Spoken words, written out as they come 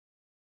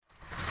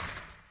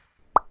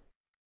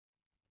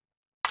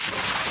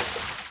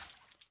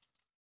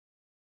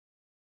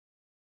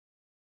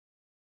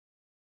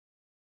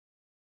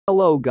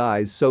Hello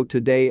guys, so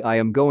today I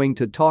am going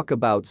to talk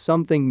about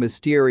something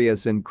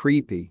mysterious and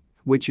creepy,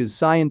 which is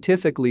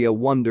scientifically a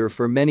wonder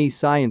for many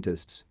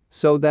scientists,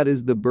 so that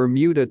is the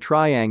Bermuda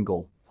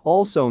Triangle,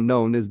 also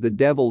known as the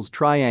Devil's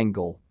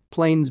Triangle,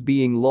 planes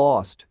being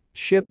lost,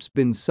 ships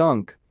been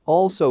sunk,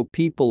 also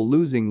people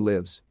losing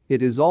lives.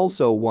 It is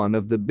also one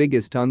of the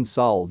biggest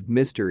unsolved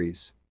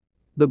mysteries.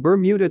 The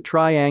Bermuda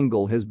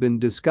Triangle has been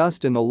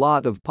discussed in a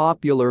lot of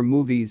popular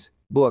movies,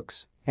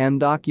 books,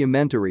 and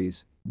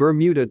documentaries.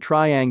 Bermuda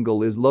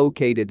Triangle is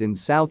located in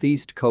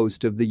southeast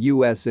coast of the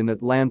U.S. in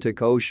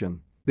Atlantic Ocean.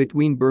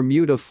 Between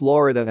Bermuda,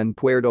 Florida and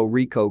Puerto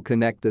Rico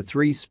connect the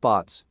three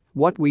spots.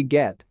 What we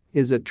get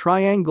is a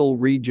triangle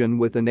region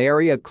with an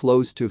area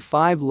close to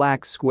 5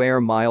 lakh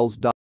square miles.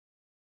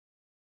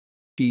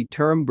 The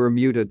term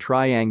Bermuda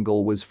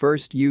Triangle was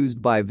first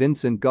used by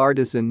Vincent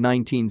Gardis in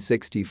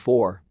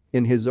 1964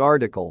 in his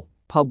article,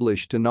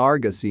 published in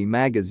Argosy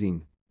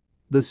magazine.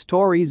 The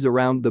stories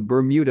around the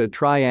Bermuda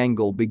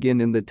Triangle begin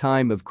in the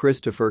time of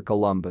Christopher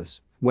Columbus,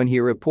 when he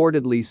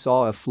reportedly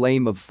saw a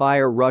flame of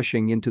fire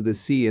rushing into the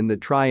sea in the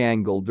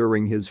triangle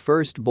during his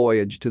first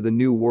voyage to the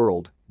New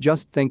World.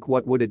 Just think,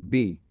 what would it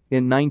be?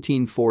 In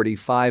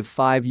 1945,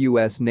 5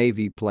 U.S.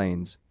 Navy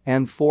planes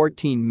and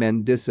 14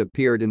 men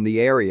disappeared in the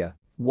area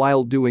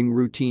while doing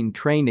routine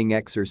training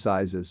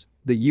exercises.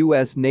 The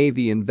U.S.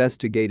 Navy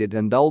investigated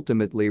and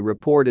ultimately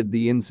reported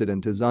the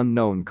incident as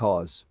unknown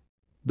cause.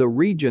 The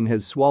region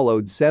has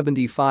swallowed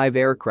 75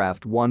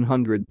 aircraft,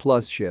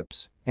 100+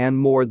 ships, and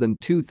more than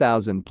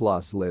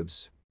 2,000+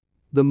 lives.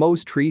 The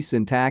most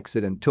recent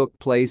accident took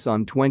place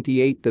on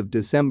 28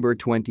 December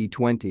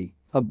 2020.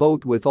 A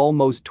boat with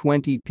almost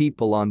 20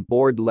 people on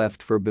board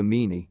left for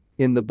Bimini,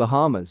 in the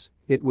Bahamas.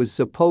 It was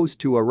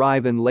supposed to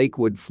arrive in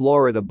Lakewood,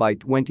 Florida by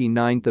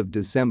 29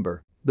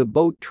 December. The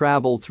boat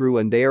traveled through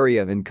an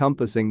area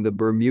encompassing the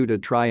Bermuda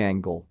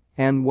Triangle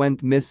and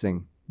went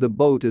missing. The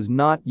boat is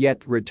not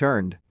yet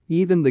returned.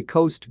 Even the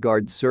Coast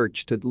Guard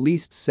searched at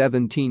least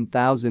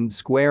 17,000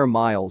 square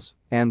miles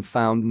and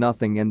found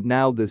nothing, and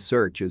now the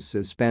search is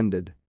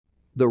suspended.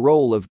 The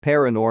role of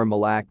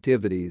paranormal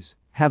activities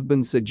have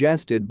been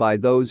suggested by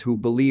those who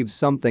believe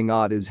something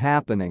odd is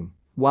happening,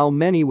 while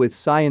many with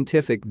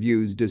scientific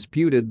views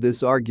disputed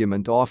this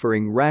argument,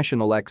 offering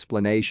rational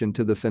explanation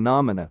to the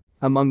phenomena.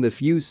 Among the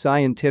few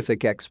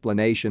scientific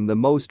explanations, the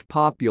most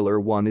popular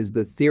one is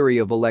the theory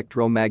of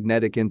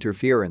electromagnetic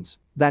interference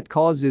that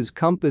causes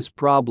compass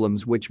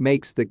problems, which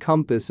makes the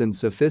compass in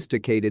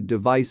sophisticated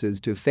devices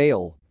to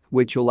fail,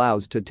 which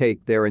allows to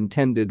take their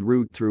intended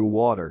route through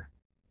water.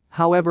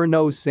 However,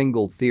 no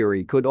single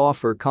theory could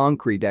offer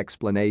concrete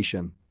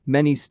explanation.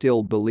 Many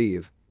still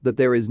believe that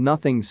there is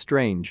nothing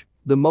strange.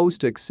 The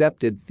most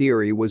accepted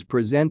theory was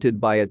presented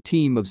by a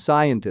team of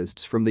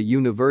scientists from the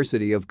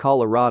University of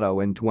Colorado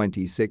in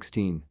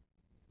 2016.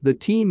 The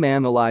team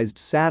analyzed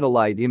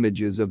satellite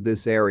images of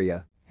this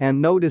area and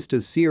noticed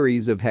a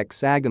series of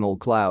hexagonal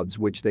clouds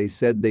which they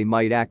said they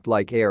might act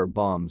like air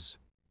bombs.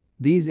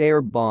 These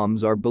air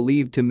bombs are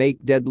believed to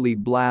make deadly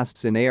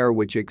blasts in air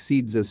which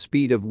exceeds a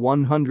speed of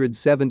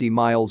 170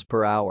 miles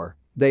per hour.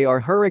 They are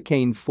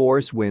hurricane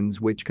force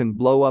winds which can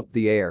blow up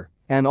the air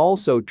and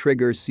also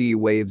trigger sea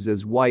waves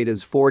as wide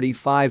as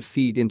 45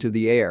 feet into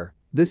the air.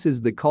 This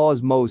is the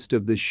cause most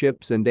of the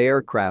ships and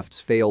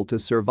aircrafts fail to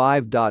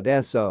survive.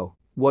 So,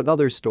 what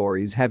other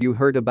stories have you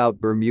heard about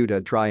Bermuda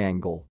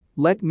Triangle?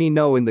 Let me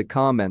know in the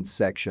comments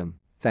section.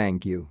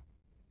 Thank you.